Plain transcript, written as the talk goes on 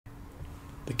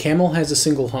The camel has a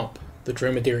single hump, the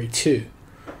dromedary two.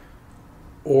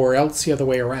 Or else the other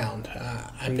way around.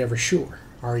 I'm never sure.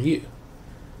 Are you?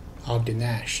 Ogden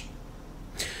Nash.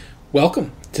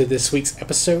 Welcome to this week's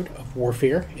episode of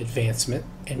Warfare, Advancement,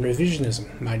 and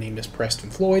Revisionism. My name is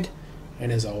Preston Floyd,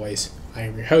 and as always, I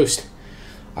am your host.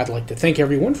 I'd like to thank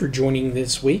everyone for joining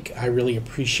this week. I really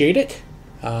appreciate it,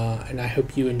 and I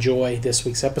hope you enjoy this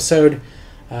week's episode.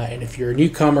 And if you're a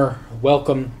newcomer,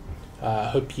 welcome.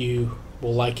 Hope you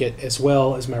will like it as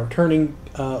well as my returning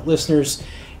listeners,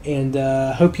 and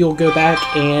hope you'll go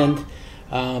back and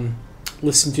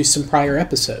listen to some prior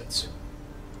episodes.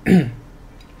 And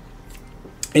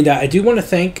I do want to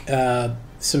thank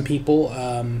some people.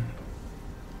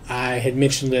 I had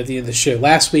mentioned at the end of the show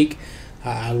last week,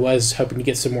 I was hoping to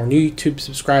get some more new YouTube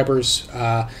subscribers.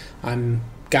 I'm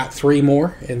got 3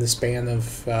 more in the span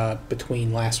of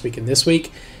between last week and this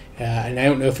week. And I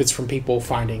don't know if it's from people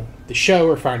finding the show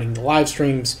or finding the live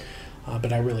streams,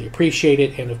 but I really appreciate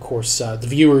it. And of course, the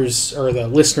viewers or the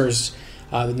listeners,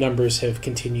 the numbers have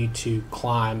continued to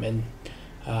climb, and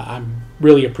I'm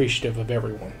really appreciative of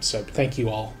everyone. So thank you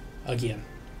all again.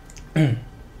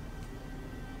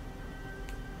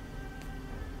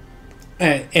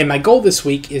 And my goal this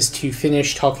week is to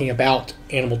finish talking about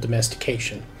animal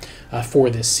domestication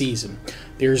for this season.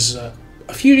 There's a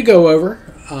few to go over,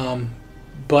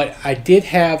 but I did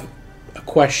have a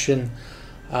question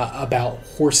about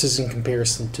horses in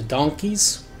comparison to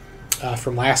donkeys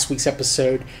from last week's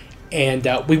episode. And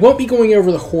we won't be going over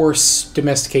the horse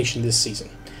domestication this season.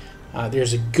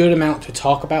 There's a good amount to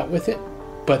talk about with it,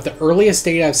 but the earliest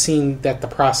date I've seen that the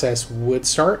process would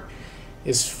start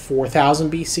is 4000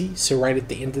 BC, so right at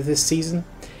the end of this season.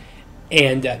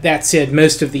 And that said,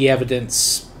 most of the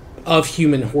evidence of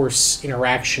human-horse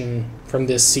interaction from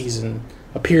this season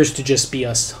appears to just be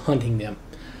us hunting them.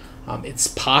 It's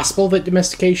possible that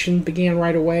domestication began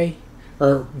right away,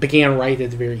 or began right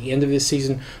at the very end of this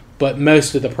season, but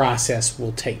most of the process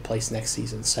will take place next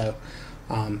season. So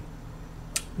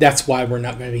that's why we're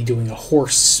not going to be doing a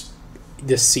horse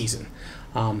this season.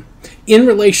 In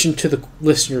relation to the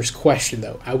listener's question,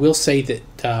 though, I will say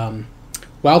that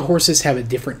wild horses have a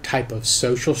different type of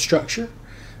social structure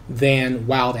than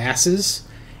wild asses,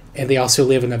 and they also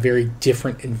live in a very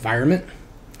different environment.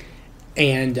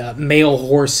 And male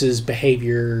horses'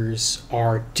 behaviors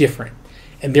are different,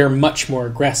 and they're much more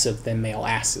aggressive than male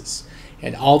asses.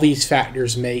 And all these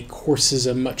factors make horses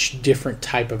a much different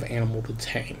type of animal to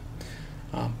tame.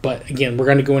 But again, we're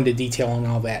going to go into detail on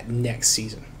all that next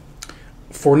season.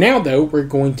 For now, though, we're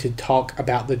going to talk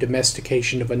about the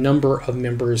domestication of a number of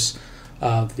members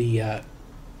of the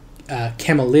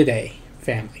Camelidae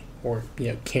family, or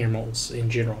camels in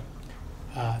general.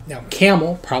 Now,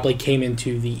 camel probably came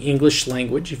into the English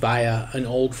language via an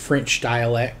old French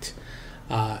dialect,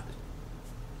 a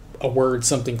word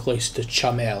something close to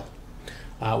chamel,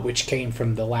 which came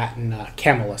from the Latin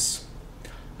camelus,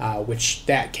 which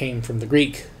that came from the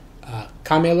Greek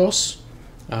camelos.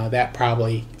 That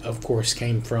probably, of course,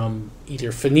 came from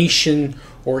either Phoenician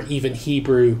or even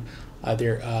Hebrew,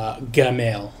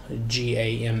 gamel,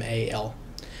 G-A-M-A-L.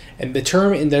 And the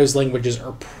term in those languages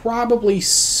are probably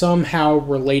somehow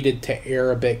related to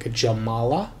Arabic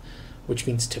jamala, which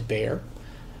means to bear.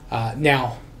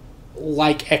 Now,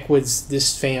 like equids,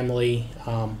 this family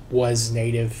was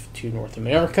native to North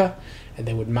America, and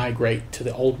they would migrate to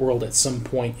the Old World at some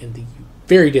point in the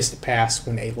very distant past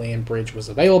when a land bridge was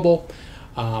available.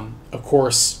 Of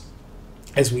course,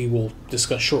 as we will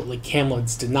discuss shortly,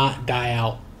 camelids did not die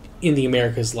out in the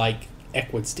Americas like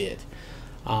equids did.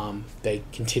 They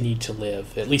continued to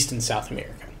live, at least in South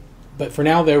America. But for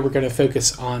now, though, we're going to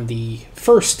focus on the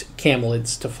first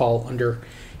camelids to fall under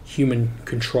human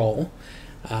control,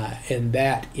 and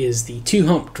that is the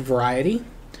two-humped variety,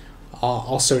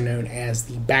 also known as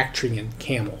the Bactrian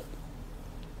Camel.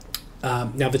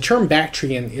 Now, the term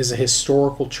Bactrian is a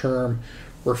historical term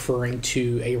referring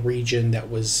to a region that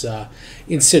was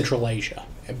in Central Asia.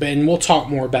 And we'll talk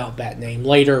more about that name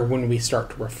later when we start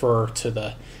to refer to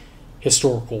the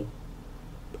historical,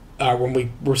 when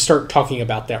we start talking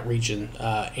about that region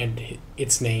and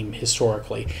its name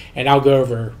historically. And I'll go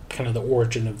over kind of the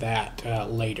origin of that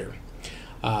later.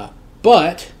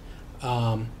 But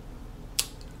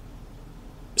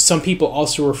some people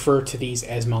also refer to these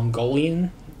as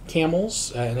Mongolian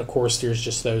camels, and of course there's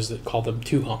just those that call them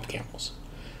two-humped camels.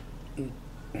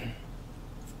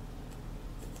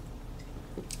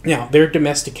 Now, their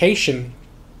domestication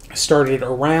started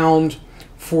around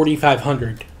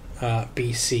 4500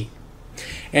 BC,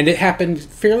 and it happened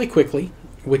fairly quickly,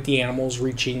 with the animals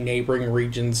reaching neighboring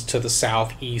regions to the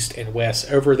south, east, and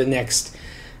west over the next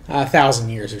 1,000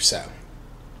 years or so.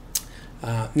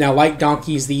 Now, like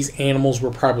donkeys, these animals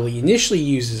were probably initially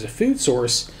used as a food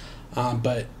source,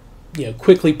 but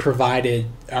quickly provided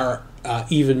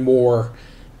even more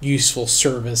useful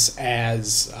service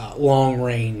as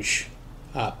long-range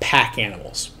pack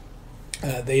animals.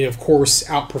 They, of course,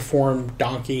 outperform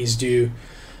donkeys due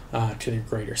to their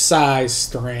greater size,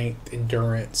 strength,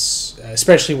 endurance,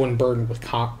 especially when burdened with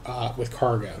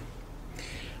cargo.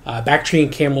 Bactrian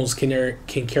camels can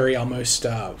carry almost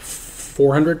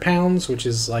 400 pounds, which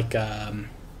is like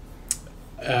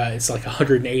it's like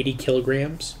 180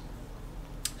 kilograms.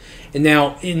 And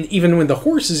now, even when the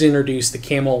horse is introduced, the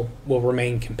camel will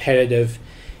remain competitive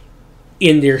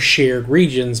in their shared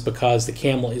regions because the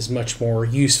camel is much more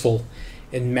useful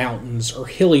in mountains or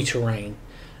hilly terrain,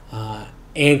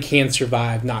 and can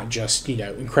survive not just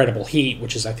incredible heat,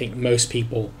 which is I think most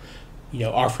people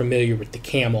are familiar with the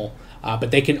camel, but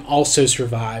they can also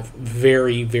survive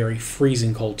very, very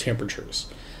freezing cold temperatures.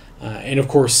 And of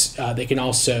course, they can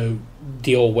also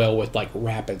deal well with like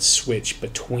rapid switch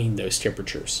between those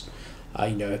temperatures.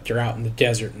 If they're out in the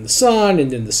desert in the sun,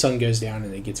 and then the sun goes down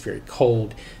and it gets very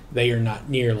cold, they are not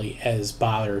nearly as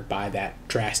bothered by that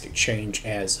drastic change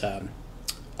as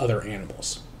other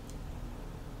animals.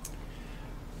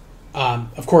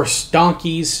 Of course,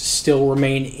 donkeys still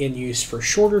remain in use for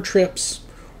shorter trips,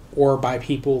 or by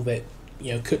people that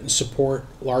couldn't support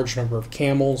a large number of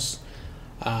camels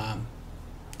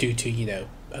due to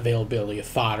availability of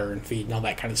fodder and feed and all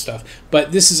that kind of stuff.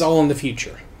 But this is all in the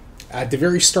future. At the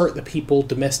very start, the people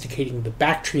domesticating the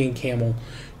Bactrian camel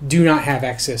do not have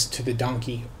access to the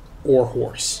donkey or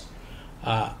horse.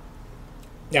 Now,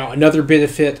 another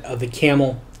benefit of the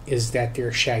camel is that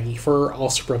their shaggy fur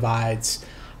also provides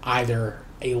either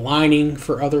a lining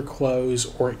for other clothes,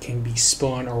 or it can be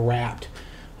spun or wrapped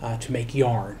to make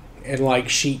yarn. And like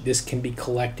sheep, this can be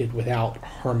collected without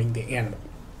harming the animal.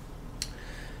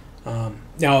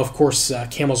 Now, of course,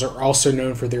 camels are also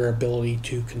known for their ability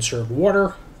to conserve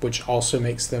water, which also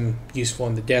makes them useful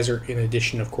in the desert, in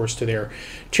addition, of course, to their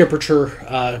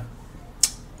temperature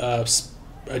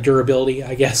durability,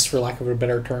 I guess, for lack of a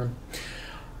better term.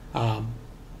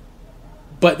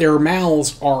 But their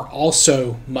mouths are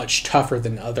also much tougher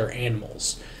than other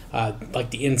animals.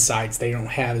 Like the insides, they don't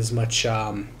have as much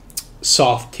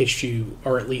soft tissue,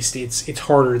 or at least it's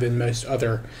harder than most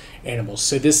other animals.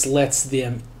 So this lets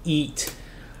them eat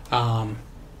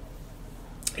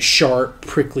sharp,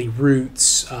 prickly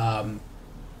roots,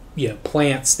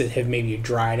 plants that have maybe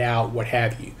dried out, what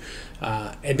have you.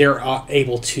 And they're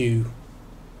able to,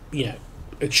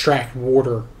 extract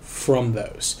water from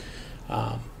those.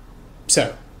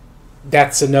 So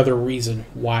that's another reason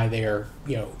why they're,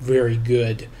 very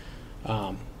good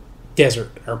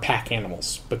desert or pack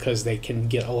animals, because they can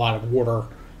get a lot of water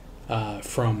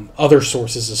from other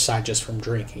sources aside just from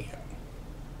drinking it.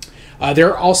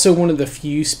 They're also one of the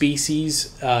few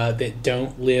species that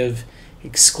don't live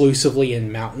exclusively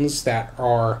in mountains that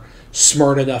are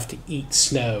smart enough to eat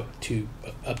snow to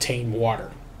obtain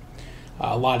water.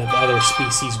 A lot of other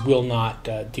species will not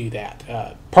do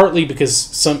that. Partly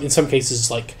because in some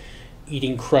cases, like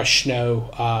eating crushed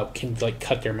snow can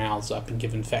cut their mouths up and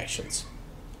give infections.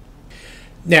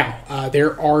 Now,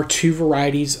 there are two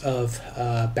varieties of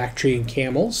Bactrian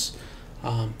camels.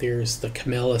 There's the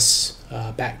Camelus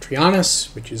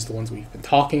bactrianus, which is the ones we've been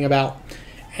talking about,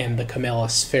 and the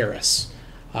Camelus ferus.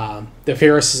 The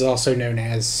ferus is also known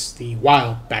as the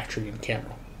wild Bactrian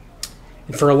camel.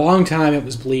 And for a long time, it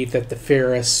was believed that the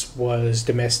ferus was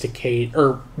domesticated,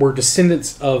 or were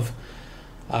descendants of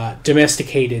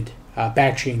domesticated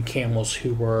Bactrian camels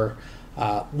who were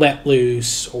let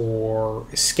loose or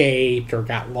escaped or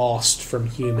got lost from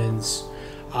humans.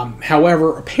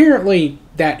 However, apparently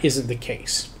that isn't the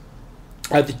case.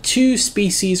 The two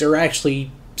species are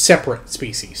actually separate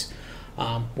species,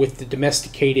 with the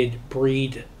domesticated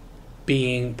breed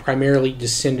being primarily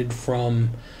descended from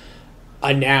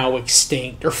a now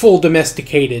extinct or fully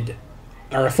domesticated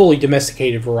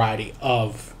variety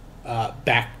of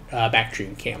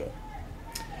Bactrian camel.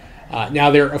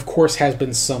 Now, there, of course, has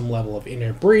been some level of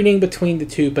interbreeding between the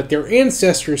two, but their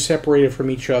ancestors separated from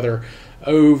each other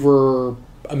over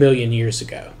 1 million years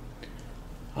ago.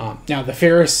 Now, the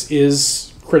ferus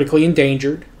is critically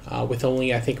endangered, with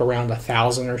only, I think, around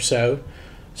 1,000 or so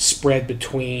spread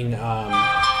between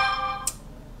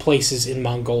places in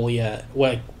Mongolia,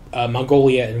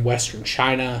 Mongolia and western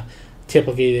China.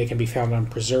 Typically, they can be found on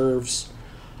preserves.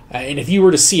 And if you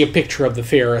were to see a picture of the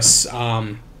ferus,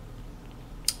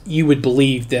 you would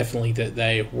believe definitely that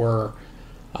they were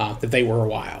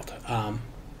wild,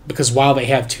 because while they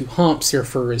have two humps, their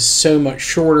fur is so much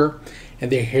shorter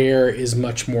and their hair is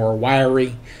much more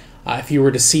wiry. if you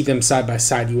were to see them side by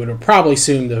side, you would have probably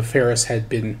assumed the Ferris had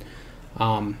been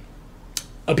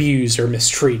abused or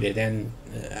mistreated, and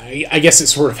I guess it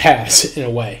sort of has in a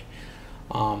way.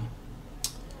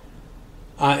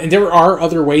 And there are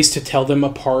other ways to tell them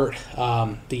apart.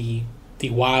 The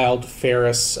wild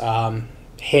Ferris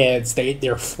heads,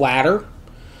 they're flatter.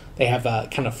 They have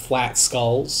kind of flat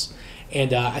skulls,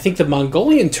 and I think the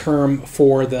Mongolian term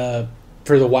for the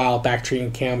wild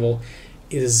Bactrian camel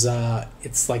is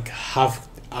it's like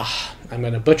I'm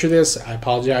going to butcher this. I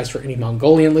apologize for any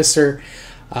Mongolian listener.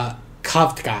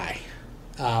 Kavtgai,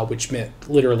 which meant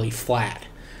literally flat.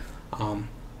 And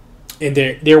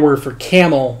their word for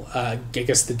camel, I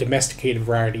guess the domesticated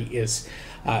variety is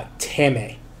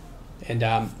teme.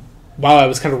 And while I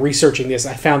was kind of researching this,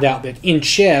 I found out that in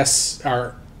chess,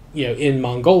 or in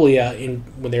Mongolia,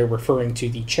 when they're referring to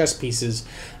the chess pieces,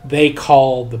 they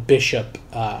call the bishop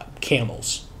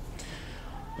camels.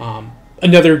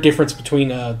 Another difference between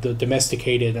the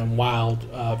domesticated and wild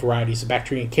varieties of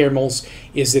Bactrian camels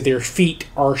is that their feet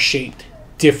are shaped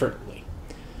differently.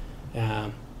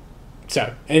 And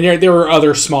there are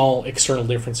other small external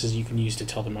differences you can use to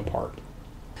tell them apart.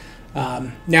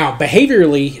 Now,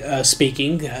 behaviorally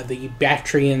speaking, the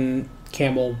Bactrian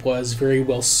camel was very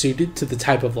well suited to the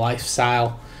type of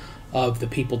lifestyle of the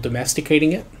people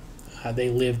domesticating it. They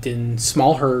lived in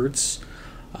small herds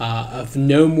of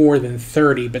no more than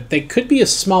 30, but they could be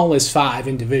as small as 5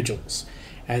 individuals,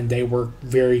 and they were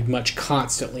very much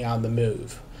constantly on the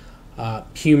move.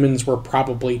 Humans were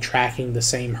probably tracking the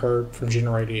same herd from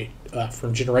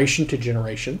generation to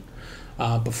generation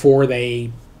before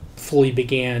they fully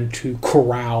began to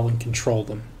corral and control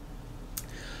them.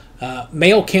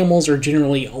 Male camels are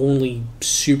generally only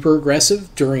super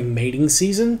aggressive during mating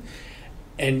season,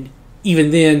 and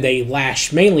even then they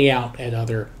lash mainly out at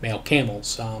other male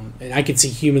camels. And I could see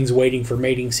humans waiting for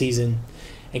mating season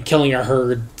and killing a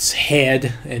herd's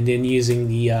head, and then using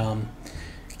the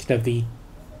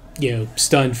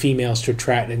stunned females to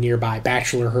attract a nearby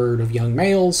bachelor herd of young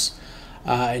males,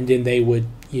 and then they would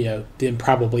then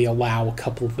probably allow a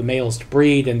couple of the males to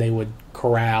breed, and they would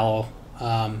corral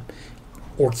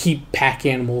or keep pack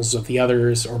animals of the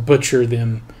others, or butcher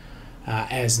them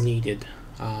as needed.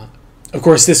 Of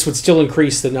course, this would still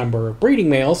increase the number of breeding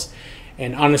males,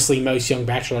 and honestly, most young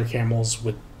bachelor camels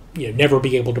would never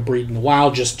be able to breed in the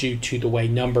wild, just due to the way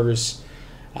numbers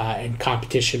and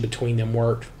competition between them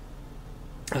worked.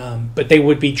 But they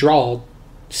would be drawn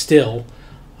still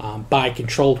by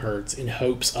controlled herds in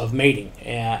hopes of mating,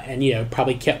 and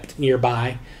probably kept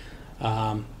nearby,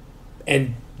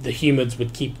 and the humans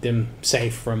would keep them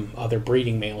safe from other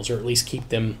breeding males, or at least keep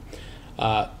them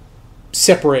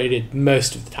separated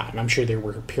most of the time. I'm sure there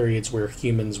were periods where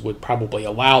humans would probably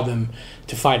allow them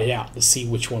to fight it out to see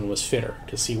which one was fitter,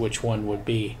 to see which one would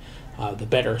be the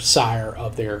better sire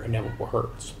of their inevitable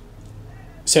herds.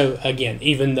 So again,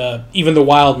 even the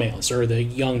wild males or the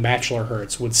young bachelor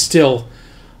herds would still,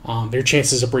 their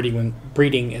chances of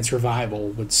breeding and survival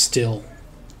would still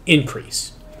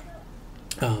increase.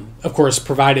 Of course,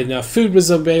 provided enough food was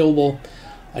available,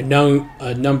 a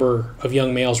number of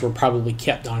young males were probably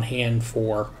kept on hand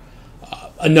for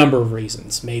a number of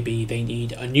reasons. Maybe they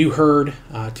need a new herd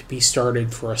to be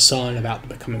started for a son about to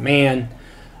become a man,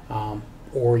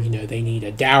 or they need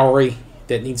a dowry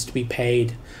that needs to be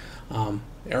paid,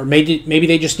 or maybe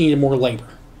they just needed more labor.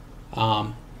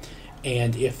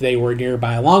 And if they were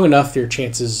nearby long enough, their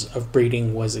chances of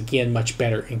breeding was again much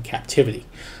better in captivity.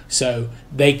 So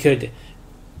they could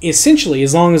essentially,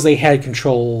 as long as they had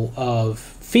control of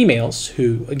females,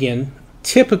 who again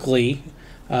typically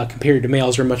compared to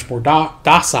males are much more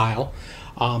docile,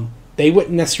 they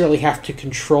wouldn't necessarily have to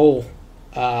control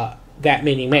that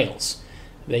many males.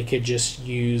 They could just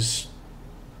use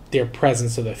their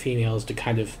presence of the females to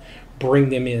kind of bring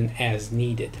them in as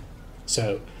needed.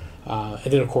 So, and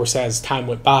then of course, as time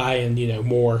went by and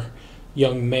more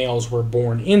young males were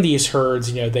born in these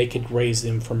herds, they could raise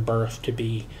them from birth to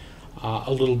be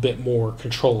a little bit more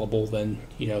controllable than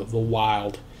the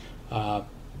wild or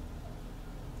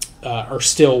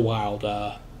still wild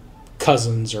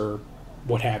cousins or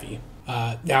what have you.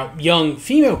 Now, young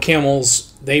female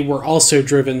camels, they were also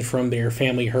driven from their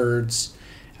family herds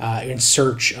in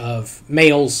search of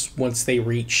males once they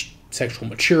reached sexual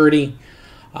maturity.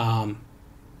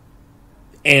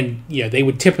 And they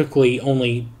would typically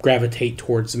only gravitate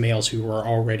towards the males who were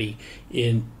already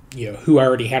who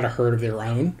already had a herd of their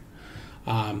own.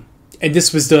 And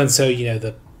this was done so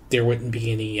there wouldn't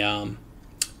be any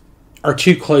or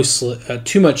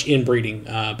too much inbreeding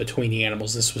between the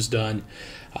animals. This was done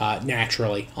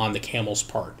naturally on the camel's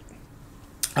part.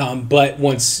 But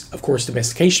once, of course,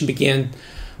 domestication began,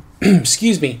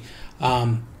 excuse me,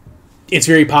 it's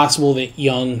very possible that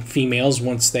young females,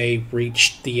 once they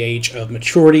reach the age of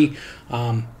maturity,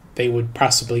 they would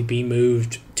possibly be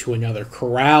moved to another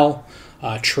corral,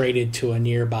 traded to a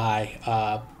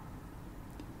nearby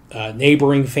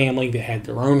neighboring family that had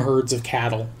their own herds of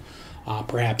cattle.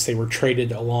 Perhaps they were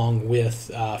traded along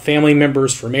with family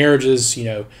members for marriages.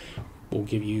 We'll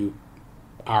give you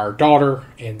our daughter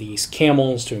and these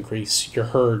camels to increase your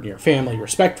herd and your family,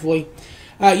 respectively.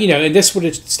 And this would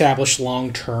establish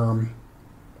long-term,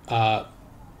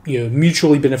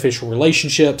 mutually beneficial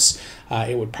relationships.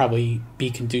 It would probably be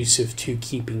conducive to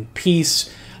keeping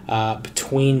peace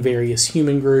between various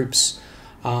human groups.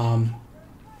 And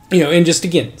just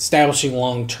again, establishing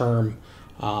long-term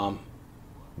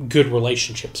good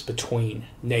relationships between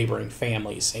neighboring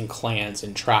families and clans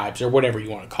and tribes, or whatever you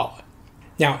want to call it.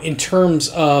 Now, in terms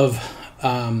of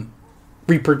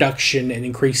reproduction and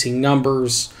increasing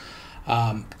numbers,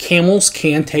 camels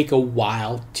can take a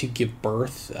while to give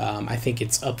birth. I think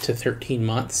it's up to 13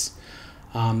 months.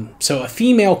 So a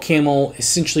female camel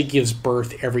essentially gives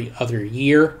birth every other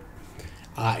year.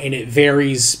 And it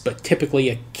varies, but typically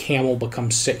a camel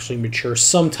becomes sexually mature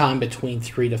sometime between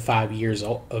 3 to 5 years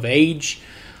of age.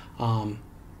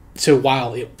 So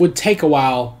while it would take a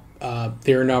while,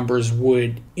 their numbers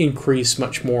would increase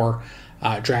much more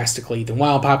drastically than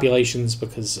wild populations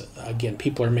because, again,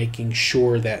 people are making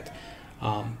sure that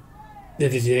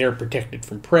they're protected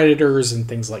from predators and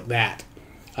things like that.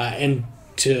 And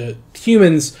to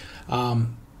humans,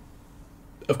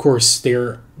 of course,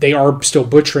 they are still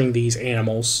butchering these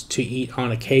animals to eat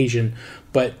on occasion,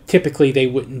 but typically they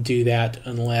wouldn't do that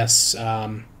unless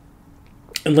there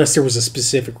was a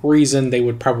specific reason. They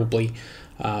would probably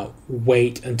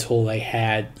wait until they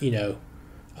had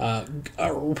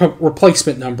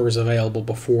replacement numbers available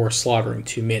before slaughtering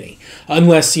too many.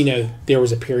 Unless there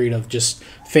was a period of just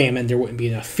famine, there wouldn't be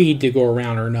enough feed to go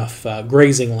around or enough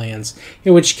grazing lands.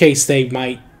 In which case they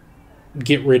might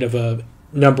get rid of a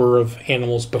number of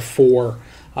animals before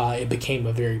it became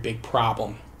a very big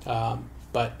problem.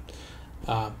 But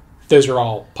those are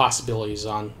all possibilities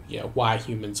on why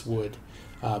humans would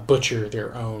butcher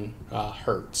their own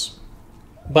herds.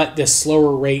 But this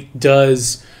slower rate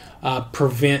does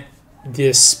prevent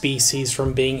this species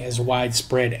from being as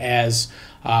widespread as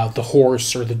the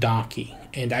horse or the donkey.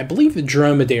 And I believe the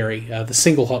dromedary, the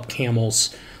single-hump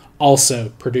camels,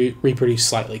 also reproduce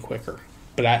slightly quicker.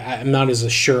 But I'm not as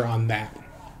sure on that.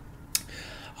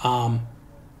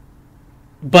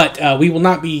 But we will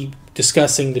not be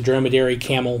discussing the dromedary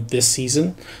camel this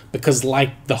season because,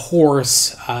 like the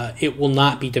horse, it will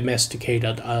not be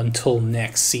domesticated until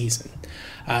next season.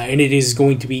 And it is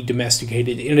going to be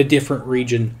domesticated in a different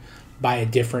region by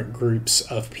different groups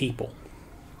of people.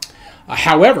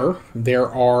 However, there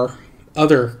are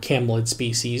other camelid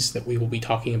species that we will be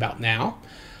talking about now.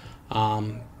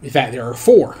 In fact, there are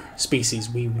 4 species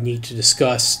we need to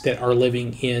discuss that are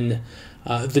living in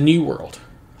the New World.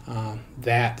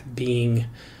 That being,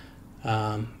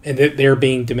 and that they're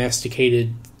being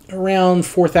domesticated around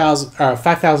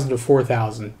 5,000 to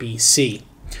 4,000 BC.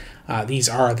 These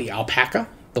are the alpaca,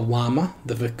 the llama,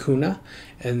 the vicuna,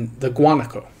 and the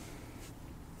guanaco.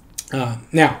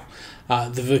 Now,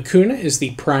 the vicuna is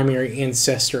the primary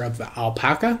ancestor of the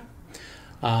alpaca.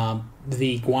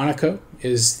 The guanaco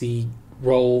is in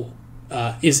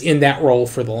that role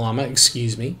for the llama.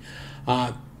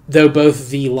 Though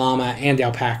both the llama and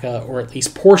alpaca, or at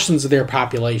least portions of their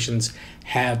populations,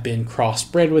 have been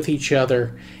crossbred with each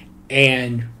other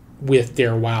and with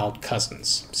their wild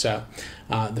cousins. So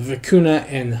the vicuna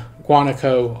and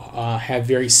guanaco have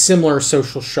very similar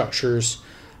social structures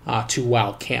to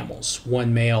wild camels.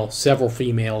 One male, several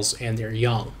females, and their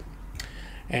young.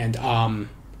 And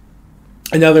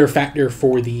another factor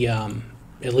for the,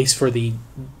 at least for the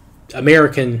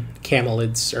American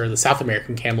camelids, or the South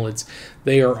American camelids,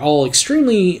 they are all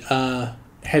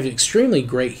have extremely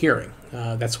great hearing.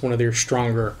 That's one of their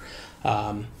stronger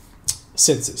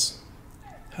senses.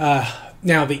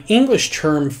 Now, the English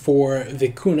term for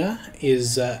vicuna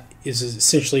is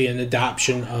essentially an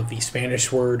adoption of the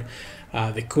Spanish word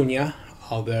vicuna,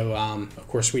 although, of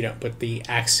course, we don't put the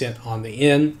accent on the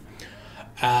N.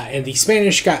 And the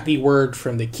Spanish got the word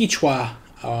from the Quechua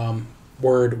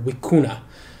word vicuna.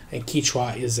 And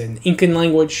Quechua is an Incan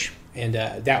language, and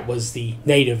that was the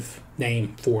native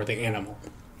name for the animal.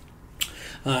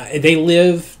 They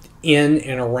lived in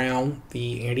and around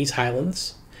the Andes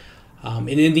Highlands. And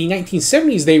in the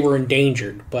 1970s, they were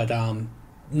endangered, but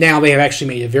now they have actually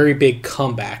made a very big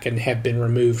comeback and have been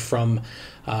removed from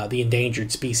the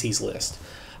endangered species list.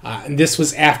 And this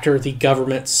was after the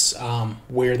governments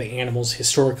where the animals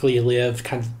historically lived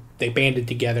kind of they banded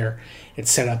together and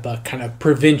set up a kind of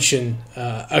convention,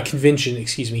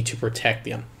 to protect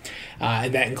them.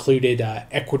 And that included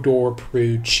Ecuador,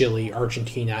 Peru, Chile,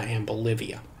 Argentina, and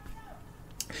Bolivia.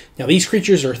 Now, these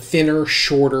creatures are thinner,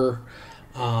 shorter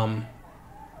than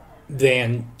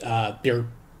the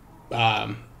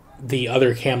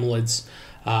other camelids,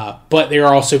 but they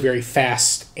are also very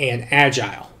fast and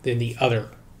agile than the other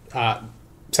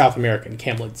South American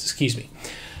camelids.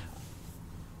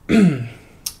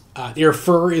 Their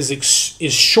fur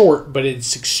is short, but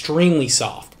it's extremely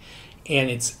soft, and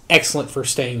it's excellent for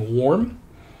staying warm.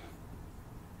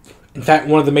 In fact,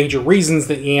 one of the major reasons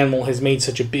that the animal has made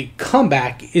such a big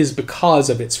comeback is because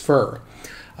of its fur.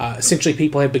 Essentially,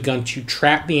 people have begun to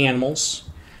trap the animals,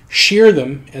 shear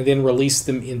them, and then release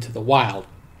them into the wild.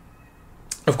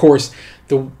 Of course,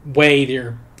 the way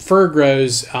their fur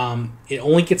grows, it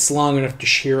only gets long enough to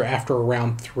shear after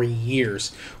around 3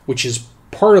 years, which is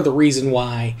part of the reason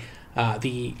why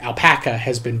the alpaca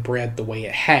has been bred the way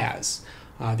it has.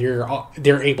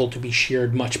 They're able to be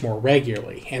sheared much more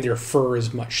regularly, and their fur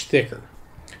is much thicker.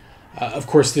 Of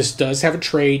course, this does have a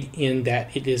trade in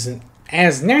that it isn't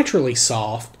as naturally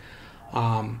soft,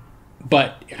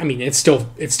 but I mean it's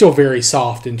still very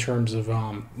soft in terms of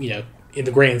in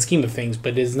the grand scheme of things,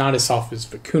 but it is not as soft as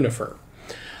vicuna fur.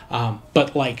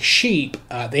 But like sheep,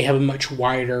 they have a much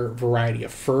wider variety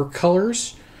of fur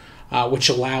colors, which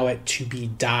allow it to be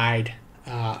dyed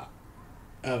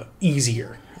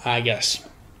easier, I guess.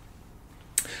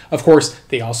 Of course,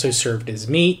 they also served as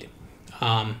meat.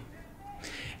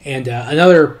 And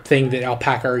another thing that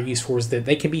alpaca are used for is that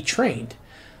they can be trained.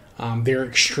 They're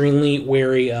extremely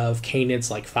wary of canids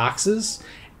like foxes,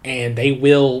 and they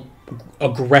will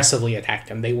aggressively attack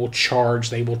them. They will charge,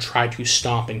 they will try to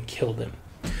stomp and kill them.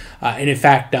 And in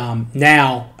fact,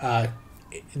 now,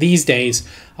 these days,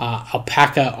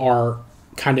 alpaca are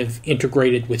kind of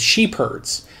integrated with sheep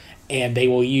herds, and they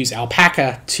will use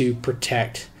alpaca to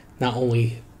protect not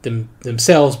only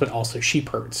themselves, but also sheep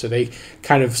herds. So they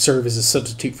kind of serve as a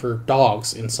substitute for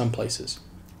dogs in some places.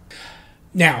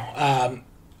 Now,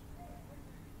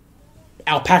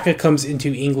 alpaca comes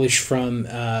into English from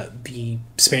the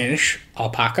Spanish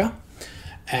alpaca,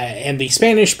 and the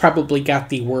Spanish probably got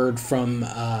the word from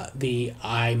the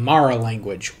Aymara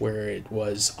language, where it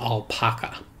was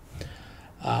alpaca,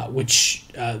 which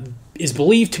is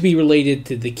believed to be related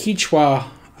to the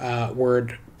Quechua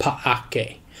word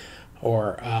pa'ake,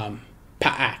 or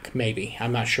pa'ak, maybe.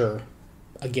 I'm not sure,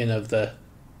 again, of the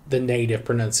native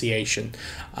pronunciation.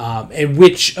 And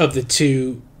which of the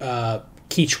two,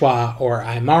 Quechua or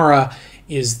Aymara,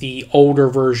 is the older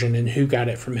version and who got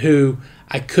it from who,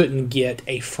 I couldn't get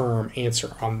a firm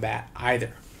answer on that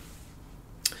either.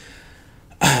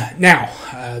 Now,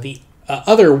 the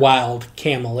other wild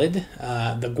camelid,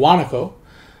 the guanaco,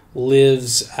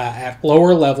 lives at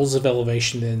lower levels of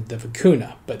elevation than the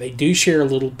vicuna, but they do share a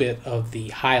little bit of the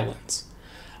highlands,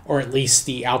 or at least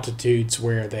the altitudes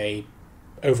where they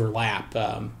overlap.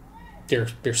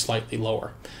 They're slightly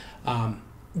lower.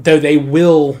 Though they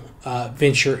will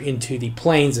venture into the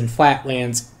plains and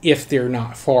flatlands if they're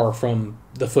not far from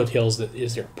the foothills that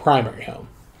is their primary home,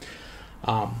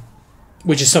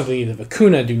 which is something the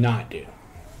vicuna do not do.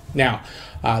 Now,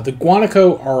 the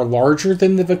guanaco are larger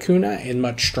than the vicuna and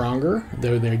much stronger,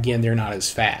 though they're not as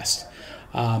fast.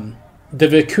 The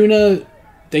vicuna,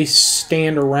 they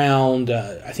stand around,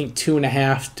 I think,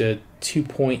 2.5 to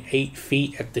 2.8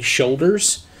 feet at the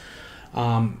shoulders.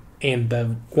 And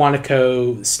the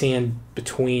guanaco stand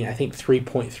between, I think,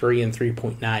 3.3 and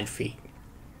 3.9 feet.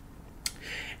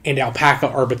 And alpaca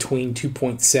are between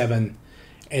 2.7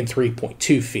 and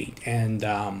 3.2 feet. And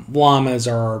llamas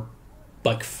are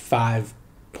like 5.6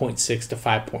 to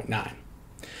 5.9.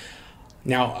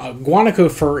 Now, guanaco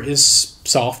fur is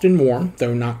soft and warm,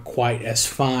 though not quite as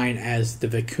fine as the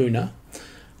vicuna.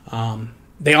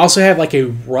 They also have like a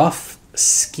rough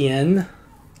skin,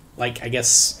 like, I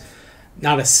guess,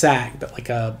 not a sack, but like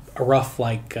a rough,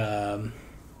 like, I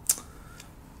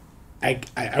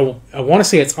want to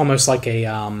say it's almost like a,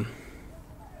 I'm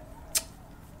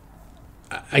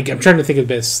trying to think of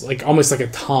this, like almost like a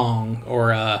tongue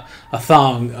or a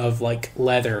thong of like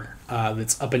leather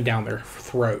that's up and down their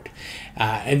throat.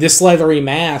 And this leathery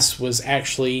mass was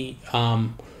actually,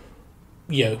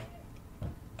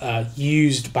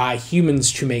 used by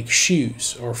humans to make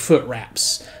shoes or foot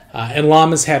wraps. And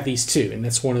llamas have these too, and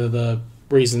that's one of the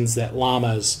reasons that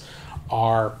llamas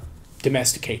are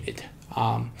domesticated.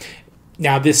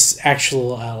 Now, this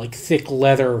actual like thick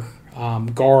leather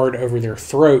guard over their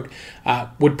throat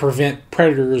would prevent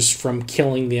predators from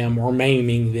killing them or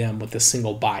maiming them with a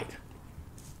single bite.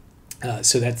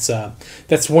 So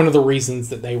that's one of the reasons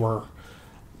that they were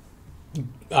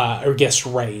or gets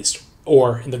raised,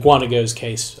 or in the Guanaco's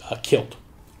case, killed.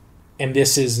 And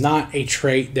this is not a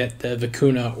trait that the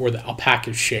Vicuna or the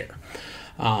alpacas share.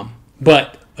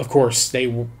 But, of course,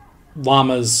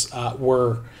 llamas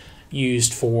were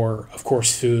used for, of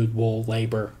course, food, wool,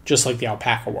 labor, just like the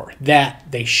alpaca were. That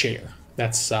they share.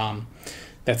 That's a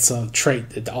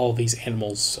trait that all of these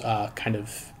animals kind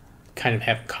of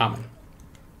have in common.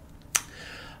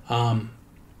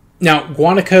 Now,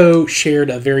 Guanaco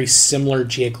shared a very similar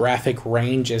geographic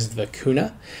range as the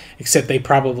Vicuna, except they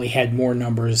probably had more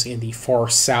numbers in the far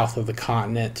south of the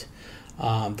continent,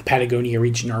 the Patagonia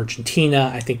region,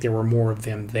 Argentina. I think there were more of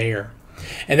them there.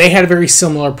 And they had a very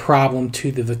similar problem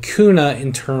to the Vicuna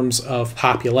in terms of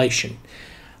population.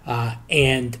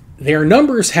 And their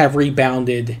numbers have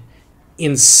rebounded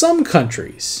in some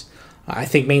countries, I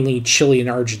think mainly Chile and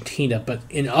Argentina, but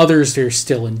in others they're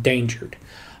still endangered.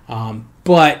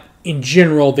 But in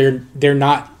general, they're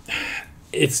not.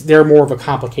 They're more of a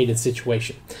complicated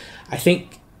situation. I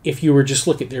think if you were just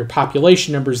look at their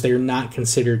population numbers, they're not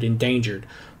considered endangered.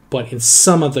 But in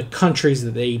some of the countries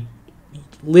that they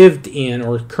lived in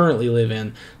or currently live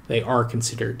in, they are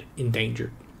considered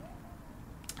endangered.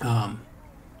 And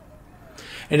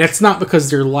that's not because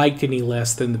they're liked any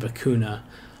less than the Vicuna.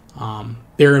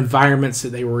 Their environments that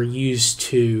they were used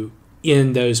to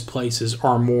in those places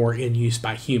are more in use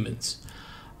by humans.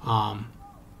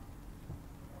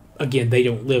 Again, they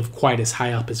don't live quite as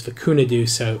high up as Vicuna do,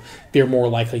 so they're more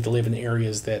likely to live in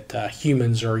areas that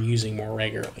humans are using more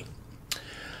regularly.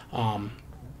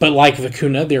 But like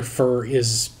Vicuna, their fur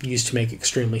is used to make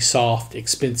extremely soft,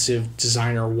 expensive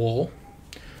designer wool.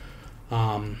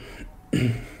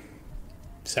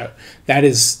 So that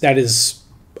is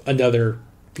another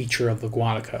feature of the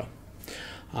Guanaco.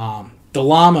 The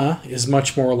llama is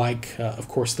much more like, of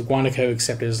course, the Guanaco,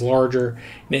 except it is larger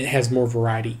and it has more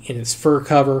variety in its fur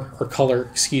color.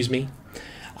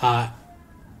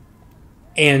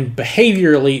 And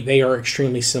behaviorally, they are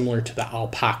extremely similar to the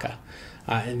alpaca.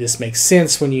 And this makes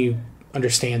sense when you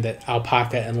understand that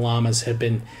alpaca and llamas have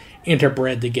been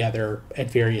interbred together at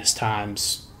various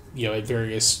times, at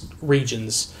various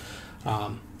regions,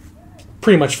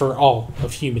 pretty much for all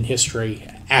of human history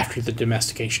after the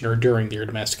domestication, or during their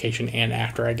domestication, and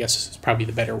after, I guess is probably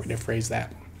the better way to phrase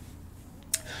that.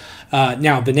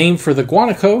 Now, the name for the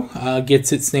Guanaco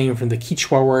gets its name from the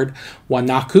Quechua word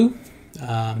Guanaco,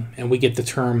 and we get the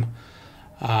term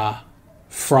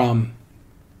from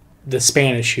the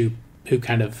Spanish who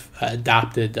kind of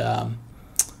adopted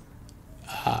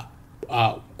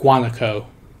Guanaco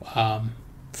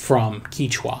from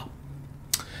Quechua.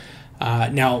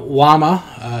 Now,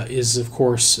 llama is, of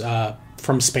course,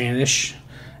 from Spanish,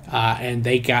 and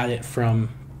they got it from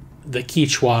the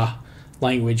Quechua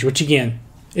language, which, again,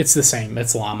 it's the same.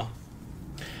 It's llama.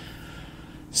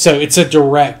 So it's a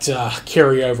direct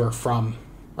carryover from...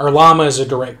 Or llama is a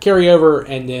direct carryover,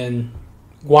 and then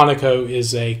Guanaco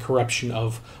is a corruption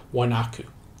of Guanaco.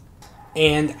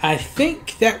 And I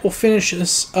think that will finish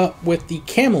us up with the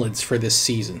camelids for this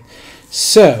season.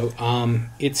 So,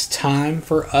 it's time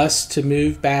for us to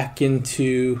move back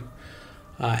into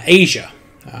Asia,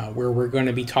 where we're going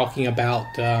to be talking about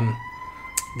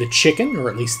the chicken, or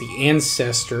at least the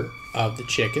ancestor of the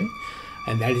chicken,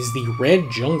 and that is the Red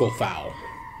Jungle Fowl.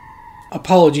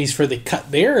 Apologies for the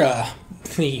cut there.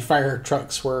 The fire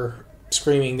trucks were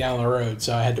screaming down the road,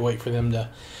 so I had to wait for them to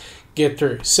get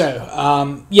through.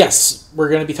 So, yes, we're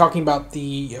going to be talking about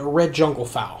the Red Jungle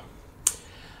Fowl.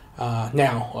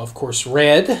 Now, of course,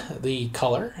 red, the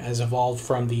color, has evolved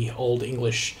from the Old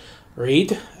English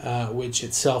reed, which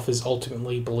itself is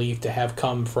ultimately believed to have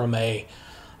come from a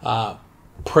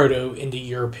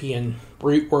Proto-Indo-European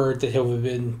root word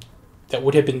that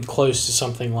would have been close to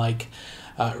something like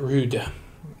rude.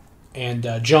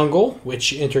 And jungle,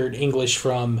 which entered English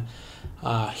from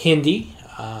Hindi,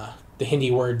 the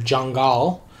Hindi word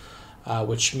jangal,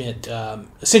 which meant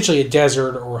essentially a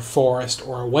desert or a forest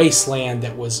or a wasteland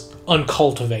that was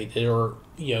uncultivated or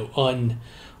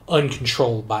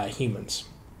uncontrolled by humans.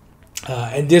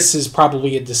 And this is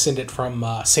probably a descendant from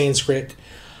Sanskrit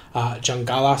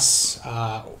jangalas,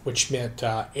 which meant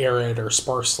arid or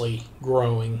sparsely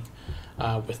growing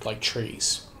with like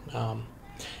trees.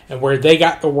 And where they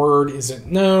got the word isn't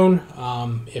known.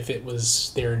 If it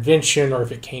was their invention or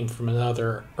if it came from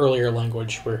another earlier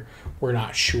language, we're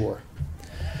not sure.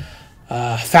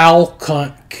 Fowl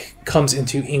comes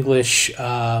into English,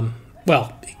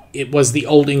 it was the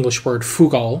Old English word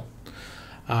fugal,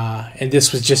 and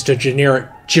this was just a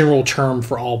general term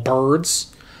for all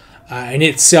birds, and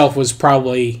itself was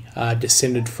probably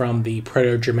descended from the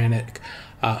Proto-Germanic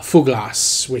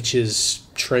fuglas, which is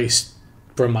traced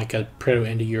from like a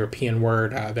Proto-Indo-European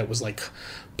word that was like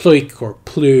pluik or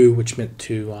plu, which meant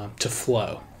to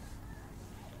flow.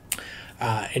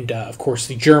 And of course,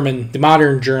 the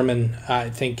modern German, I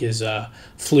think, is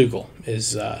Flügel,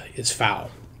 is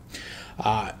fowl.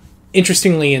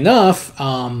 Interestingly enough,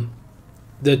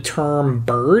 the term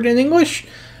bird in English,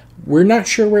 we're not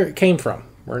sure where it came from.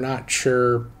 We're not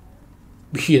sure,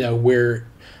 where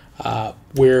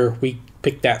we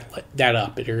picked that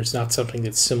up. There's not something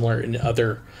that's similar in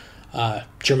other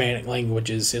Germanic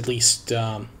languages, at least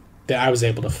that I was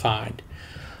able to find.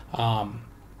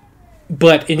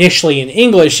 But initially in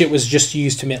English, it was just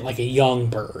used to mean like a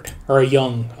young bird or a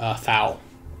young fowl.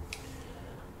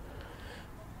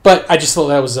 But I just thought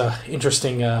that was an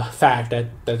interesting fact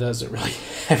that doesn't really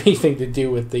have anything to do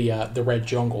with the Red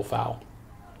Jungle Fowl.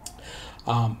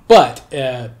 But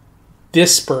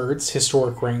this bird's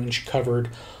historic range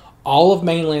covered all of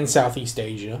mainland Southeast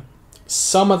Asia,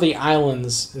 some of the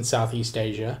islands in Southeast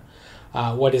Asia,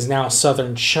 what is now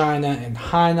southern China and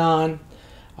Hainan,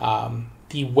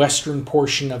 the western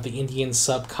portion of the Indian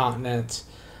subcontinent,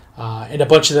 and a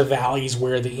bunch of the valleys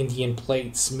where the Indian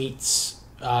plates meets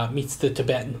the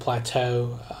Tibetan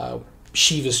plateau,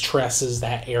 Shiva's tresses,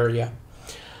 that area.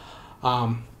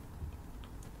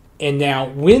 And now,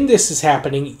 when this is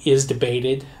happening is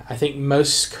debated. I think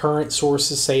most current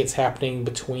sources say it's happening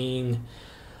between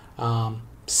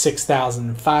 6,000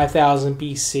 and 5,000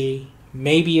 BC,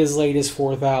 maybe as late as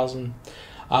 4,000.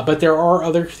 But there are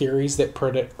other theories that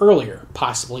put it earlier,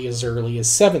 possibly as early as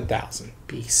 7,000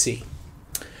 BC.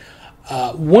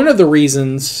 One of the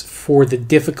reasons for the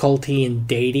difficulty in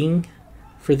dating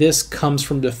for this comes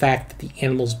from the fact that the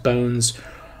animal's bones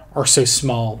are so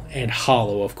small and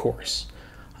hollow, of course.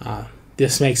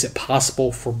 This makes it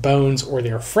possible for bones or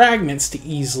their fragments to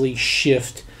easily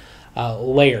shift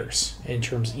layers in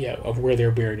terms of where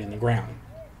they're buried in the ground.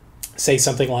 Say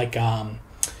something like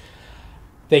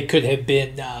they could have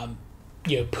been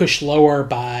pushed lower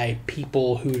by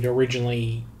people who'd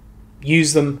originally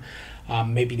used them.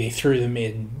 Maybe they threw them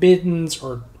in bins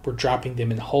or were dropping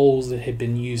them in holes that had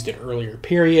been used at earlier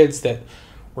periods that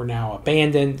were now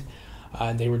abandoned.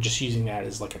 They were just using that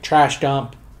as like a trash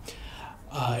dump.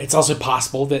 It's also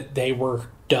possible that they were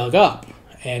dug up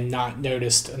and not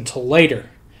noticed until later,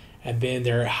 and then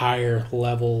they're at higher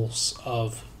levels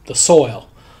of the soil.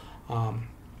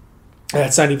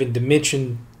 That's not even to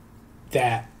mention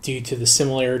that due to the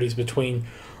similarities between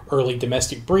early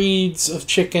domestic breeds of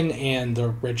chicken and the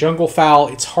Red Jungle Fowl,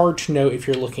 it's hard to know if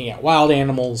you're looking at wild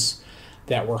animals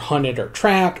that were hunted or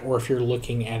trapped, or if you're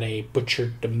looking at a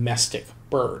butchered domestic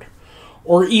bird,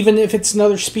 or even if it's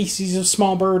another species of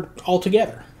small bird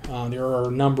altogether. There are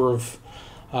a number of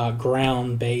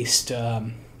ground-based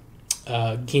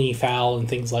guinea fowl and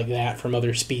things like that from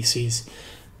other species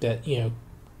that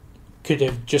could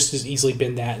have just as easily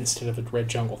been that instead of a Red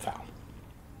Jungle Fowl.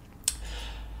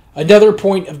 Another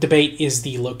point of debate is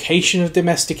the location of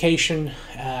domestication.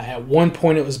 At one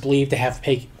point, it was believed to have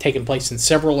taken place in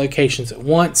several locations at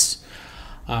once.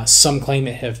 Some claim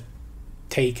it have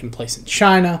taken place in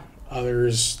China.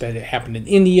 Others that it happened in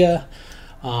India.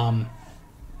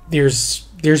 There's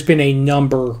been a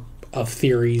number of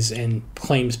theories and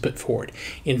claims put forward.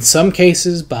 In some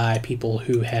cases, by people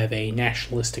who have a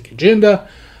nationalistic agenda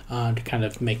to kind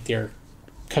of make their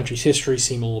country's history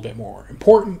seem a little bit more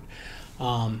important.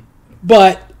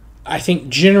 But I think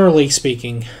generally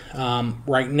speaking,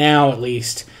 right now at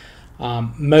least,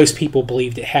 most people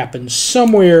believed it happened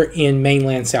somewhere in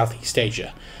mainland Southeast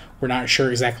Asia. We're not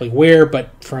sure exactly where,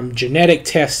 but from genetic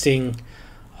testing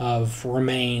of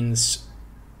remains,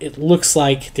 it looks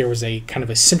like there was a kind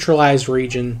of a centralized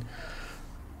region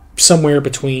somewhere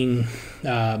between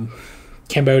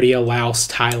Cambodia, Laos,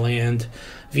 Thailand,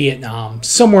 Vietnam,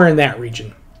 somewhere in that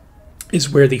region is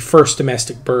where the first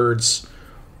domestic birds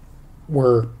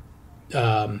were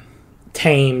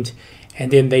tamed,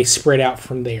 and then they spread out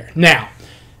from there. Now,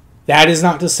 that is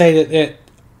not to say that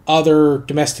other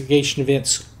domestication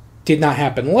events did not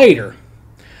happen later,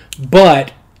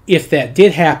 but if that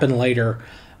did happen later,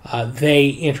 they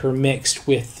intermixed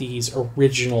with these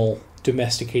original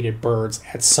domesticated birds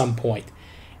at some point,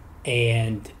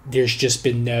 and there's just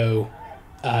been no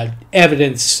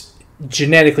evidence,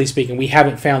 genetically speaking. We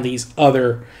haven't found these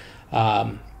other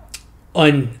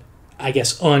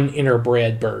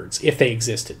uninterbred birds, if they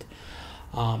existed.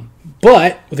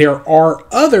 But there are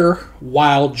other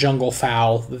wild jungle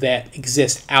fowl that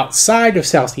exist outside of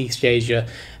Southeast Asia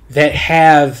that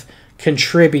have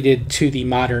contributed to the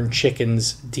modern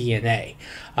chicken's DNA,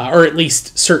 or at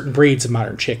least certain breeds of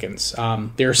modern chickens.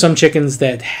 There are some chickens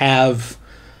that have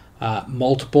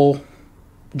multiple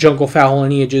jungle fowl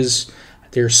lineages.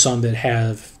 There's some that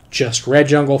have just red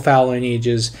jungle fowl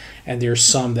lineages, and there's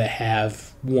some that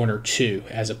have 1 or 2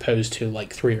 as opposed to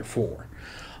like 3 or 4.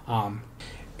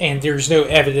 And there's no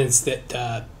evidence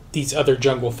that these other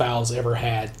jungle fowls ever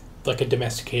had like a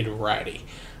domesticated variety.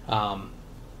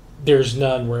 There's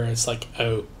none where it's like,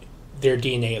 oh, their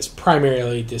DNA is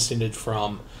primarily descended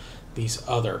from these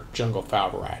other jungle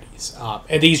fowl varieties.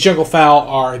 And these jungle fowl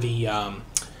are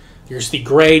there's the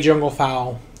gray jungle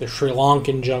fowl, the Sri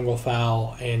Lankan jungle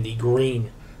fowl, and the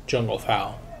green jungle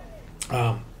fowl.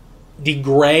 The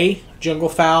gray jungle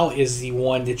fowl is the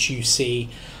one that you see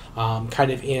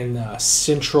kind of in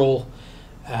central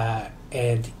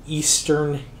and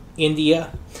eastern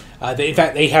India. In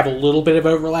fact, they have a little bit of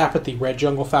overlap with the red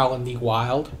jungle fowl in the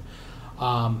wild.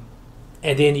 And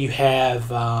then you have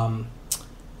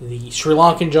the Sri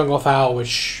Lankan jungle fowl,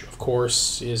 which, of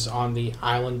course, is on the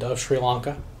island of Sri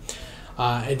Lanka.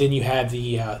 And then you have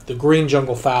the green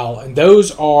jungle fowl, and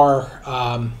those are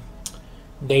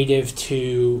native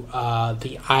to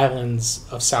the islands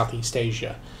of Southeast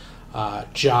Asia.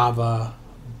 Java,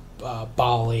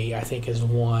 Bali, I think, is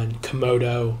one.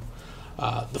 Komodo,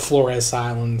 the Flores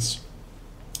Islands.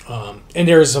 And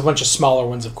there's a bunch of smaller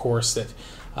ones, of course, that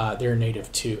they're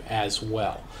native to as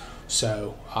well.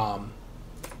 So,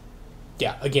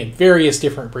 yeah, again, various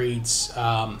different breeds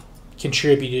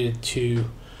contributed to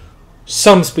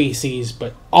some species,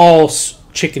 but all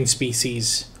chicken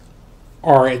species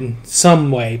are in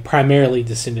some way primarily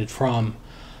descended from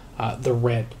the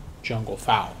red jungle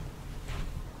fowl.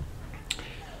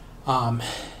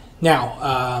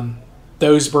 Now,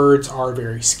 those birds are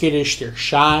very skittish, they're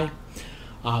shy.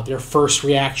 Their first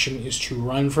reaction is to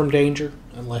run from danger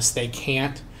unless they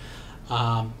can't,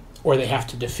 or they have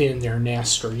to defend their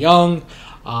nest or young.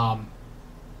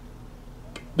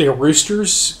 Their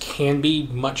roosters can be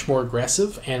much more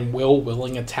aggressive and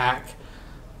willingly attack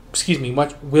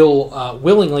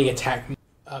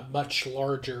much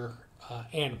larger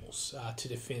animals to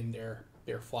defend their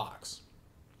flocks.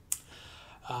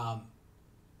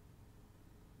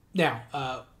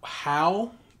 Now,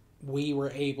 how we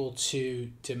were able to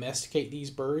domesticate these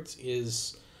birds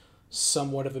is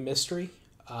somewhat of a mystery.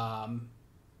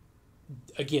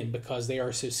 Again, because they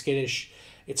are so skittish,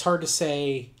 it's hard to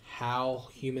say how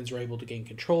humans are able to gain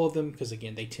control of them, because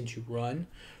again, they tend to run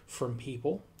from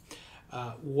people.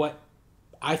 What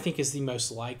I think is the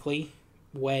most likely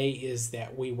way is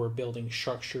that we were building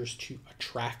structures to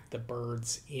attract the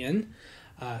birds in,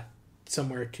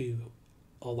 somewhere to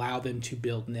allow them to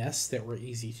build nests that were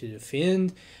easy to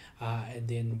defend, and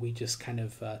then we just kind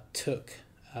of took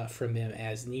from them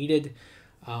as needed.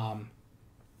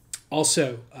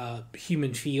 Also,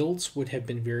 human fields would have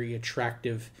been very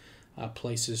attractive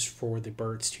places for the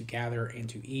birds to gather and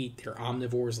to eat. They're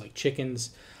omnivores like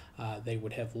chickens. They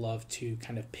would have loved to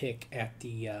kind of pick at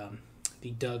the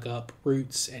dug up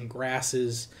roots and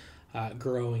grasses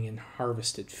growing in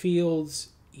harvested fields,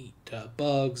 eat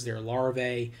bugs, their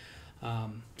larvae.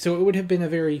 So it would have been a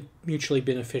very mutually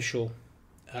beneficial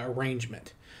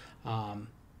arrangement.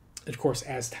 Of course,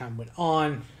 as time went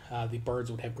on, the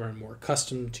birds would have grown more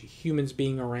accustomed to humans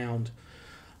being around.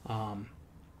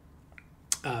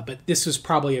 But this was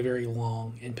probably a very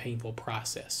long and painful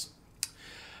process,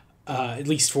 at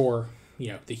least for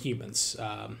the humans,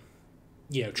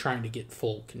 trying to get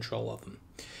full control of them.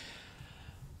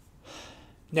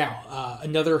 Now,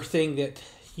 another thing that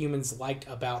humans liked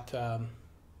about, not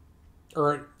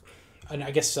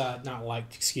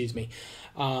liked, excuse me.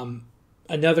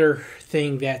 Another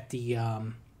thing that the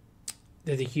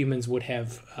humans would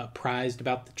have prized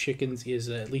about the chickens is,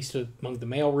 at least among the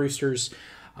male roosters,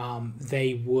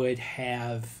 they would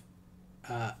have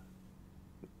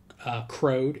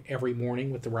crowed every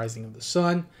morning with the rising of the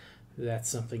sun. That's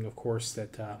something, of course,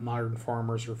 that modern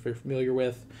farmers are familiar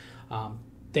with.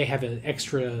 They have an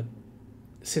extra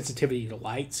sensitivity to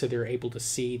light, so they're able to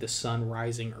see the sun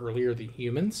rising earlier than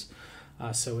humans.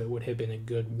 So it would have been a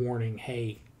good warning,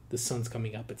 hey, the sun's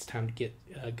coming up, it's time to get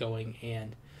going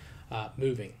and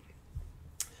moving.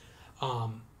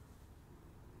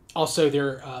 Also,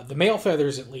 the male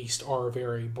feathers, at least, are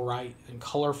very bright and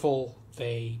colorful.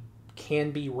 They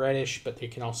can be reddish, but they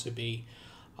can also be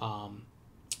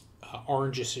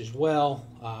orangish as well.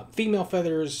 Female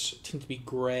feathers tend to be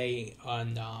gray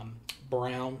and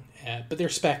brown, but they're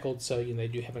speckled, so they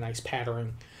do have a nice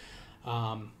pattern.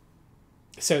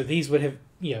 So these would have,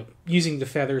 using the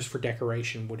feathers for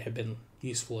decoration would have been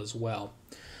useful as well.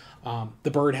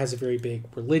 The bird has a very big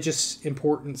religious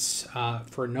importance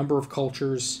for a number of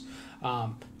cultures.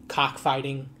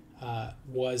 Cockfighting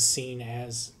was seen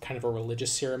as kind of a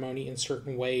religious ceremony in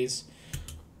certain ways.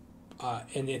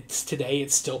 And today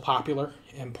it's still popular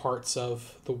in parts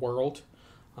of the world,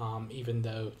 even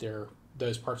though there are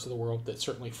those parts of the world that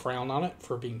certainly frown on it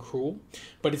for being cruel.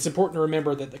 But it's important to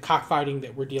remember that the cockfighting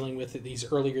that we're dealing with at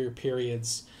these earlier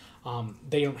periods,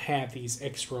 they don't have these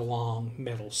extra long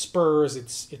metal spurs.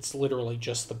 It's literally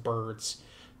just the birds,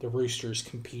 the roosters,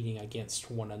 competing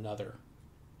against one another.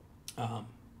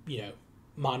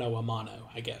 Mano a mano,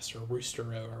 I guess, or rooster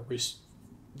or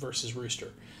versus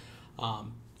rooster.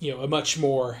 A much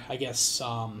more, I guess,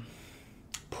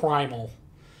 primal,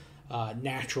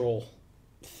 natural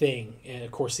thing. And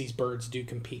of course, these birds do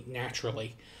compete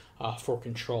naturally for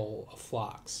control of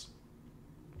flocks.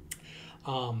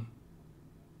 Now,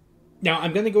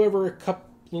 I'm going to go over a couple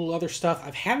little other stuff.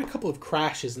 I've had a couple of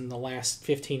crashes in the last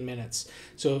 15 minutes,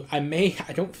 so I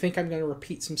don't think I'm going to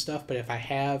repeat some stuff, but if I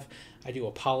have, I do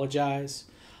apologize.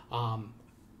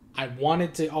 I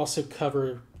wanted to also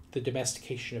cover the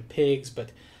domestication of pigs,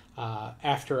 but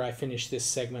after I finish this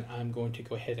segment, I'm going to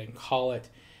go ahead and call it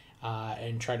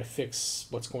and try to fix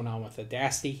what's going on with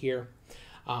Audacity here.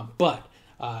 But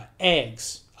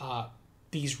eggs,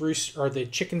 the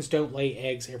chickens don't lay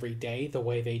eggs every day the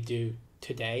way they do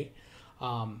today.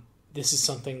 This is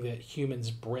something that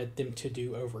humans bred them to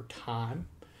do over time.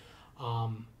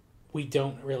 We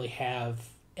don't really have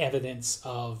evidence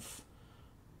of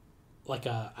like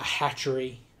a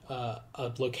hatchery, a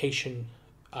location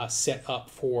set up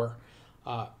for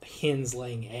hens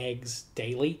laying eggs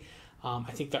daily.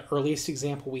 I think the earliest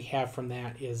example we have from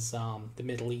that is the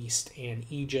Middle East and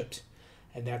Egypt,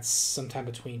 and that's sometime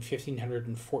between 1500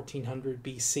 and 1400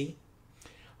 BC.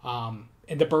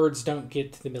 And the birds don't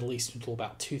get to the Middle East until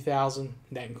about 2000.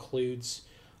 That includes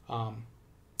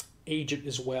Egypt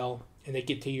as well, and they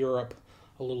get to Europe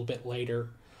a little bit later.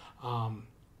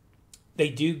 They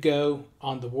do go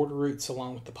on the water routes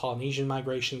along with the Polynesian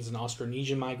migrations and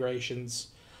Austronesian migrations.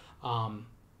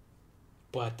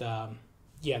 But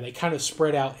they kind of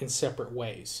spread out in separate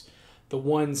ways. The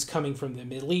ones coming from the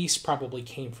Middle East probably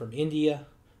came from India.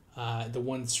 The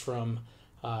ones from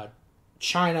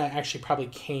China actually probably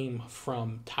came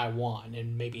from Taiwan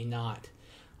and maybe not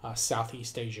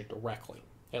Southeast Asia directly.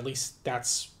 At least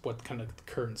that's what kind of the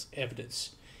current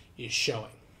evidence is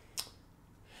showing.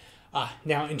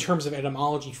 Now, in terms of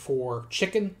etymology for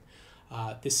chicken,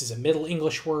 this is a Middle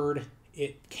English word.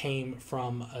 It came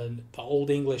from the Old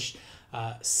English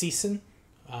season,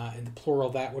 and the plural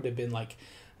of that would have been like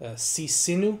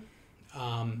sisinu.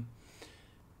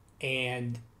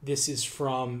 And this is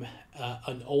from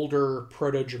an older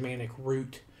Proto-Germanic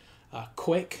root,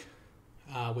 quick,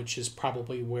 which is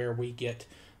probably where we get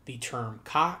the term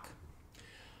cock.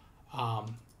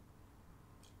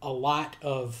 A lot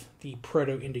of the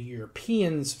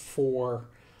Proto-Indo-Europeans for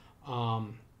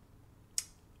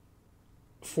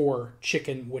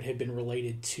chicken would have been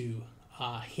related to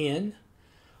hen,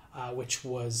 which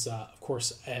was, of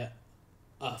course, a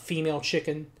female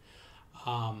chicken.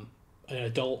 An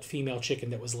adult female chicken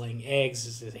that was laying eggs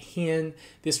is a hen.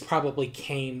 This probably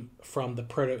came from the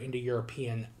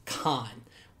Proto-Indo-European kan,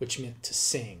 which meant to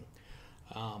sing.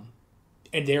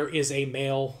 And there is a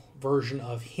male version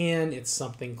of hen. It's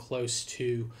something close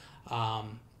to a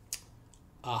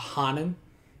hanen.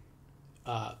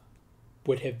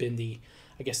 Would have been the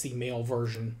male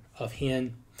version of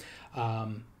hen.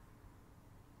 And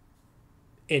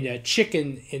a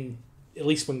chicken, at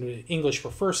least when the English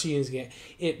were first using it,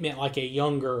 it meant like a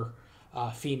younger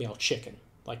female chicken,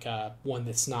 like one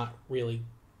that's not really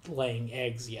laying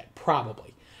eggs yet,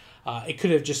 probably. It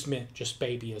could have just meant just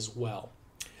baby as well.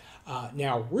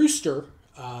 Now, rooster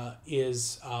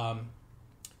is,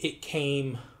 it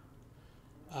came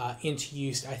into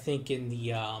use, I think, in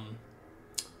the, I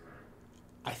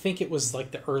think it was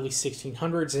like the early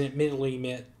 1600s, and it admittedly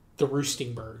meant the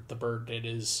roosting bird, the bird that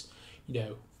is,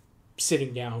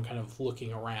 sitting down, kind of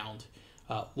looking around,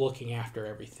 looking after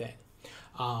everything.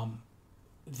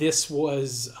 This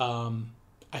was,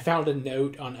 I found a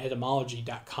note on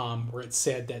etymology.com where it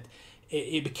said that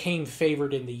it became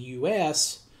favored in the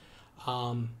U.S.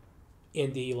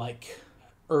 In the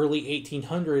early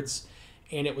 1800s,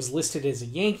 and it was listed as a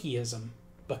Yankeeism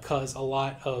because a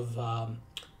lot of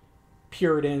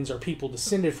Puritans or people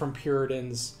descended from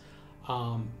Puritans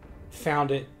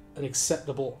found it an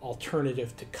acceptable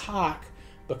alternative to cock,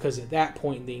 because at that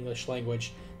point in the English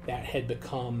language that had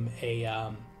become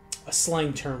a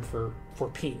slang term for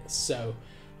penis. So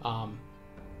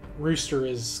rooster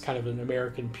is kind of an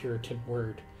American Puritan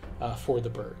word for the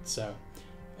bird. So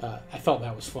I thought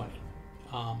that was funny.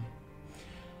 I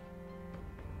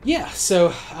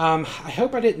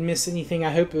hope I didn't miss anything.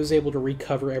 I hope I was able to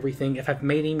recover everything. If I've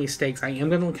made any mistakes, I am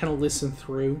going to kind of listen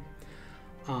through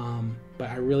but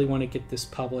I really want to get this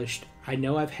published. I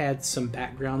know I've had some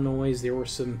background noise. There were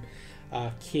some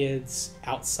kids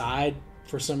outside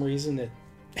for some reason at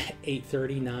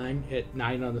 8:39 at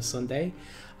night on a Sunday.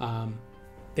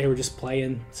 They were just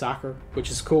playing soccer, which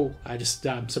is cool.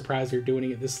 I'm surprised they're doing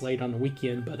it this late on the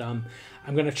weekend, but I'm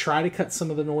going to try to cut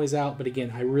some of the noise out. But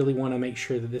again, I really want to make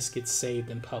sure that this gets saved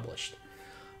and published.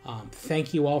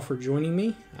 Thank you all for joining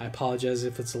me. I apologize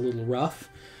if it's a little rough,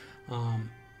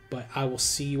 but I will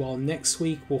see you all next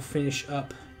week. We'll finish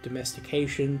up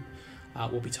domestication.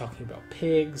 We'll be talking about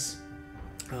pigs.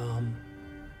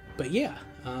 But yeah,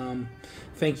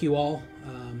 thank you all.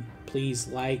 Please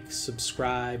like,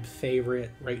 subscribe,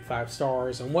 favorite, rate 5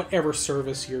 stars on whatever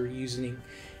service you're using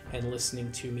and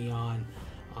listening to me on.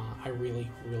 I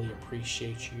really, really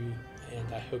appreciate you,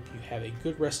 and I hope you have a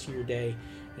good rest of your day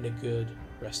and a good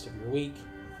rest of your week.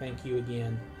 Thank you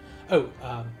again.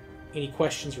 Any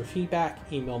questions or feedback,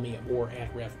 email me at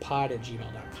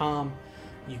war@revpod@gmail.com.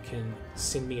 You can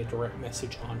send me a direct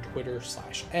message on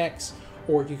Twitter/X,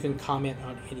 or you can comment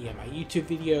on any of my YouTube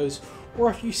videos, or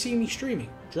if you see me streaming,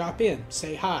 drop in,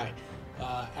 say hi,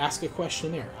 ask a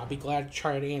question there. I'll be glad to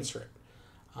try to answer it.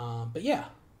 But yeah,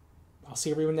 I'll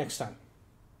see everyone next time.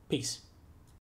 Peace.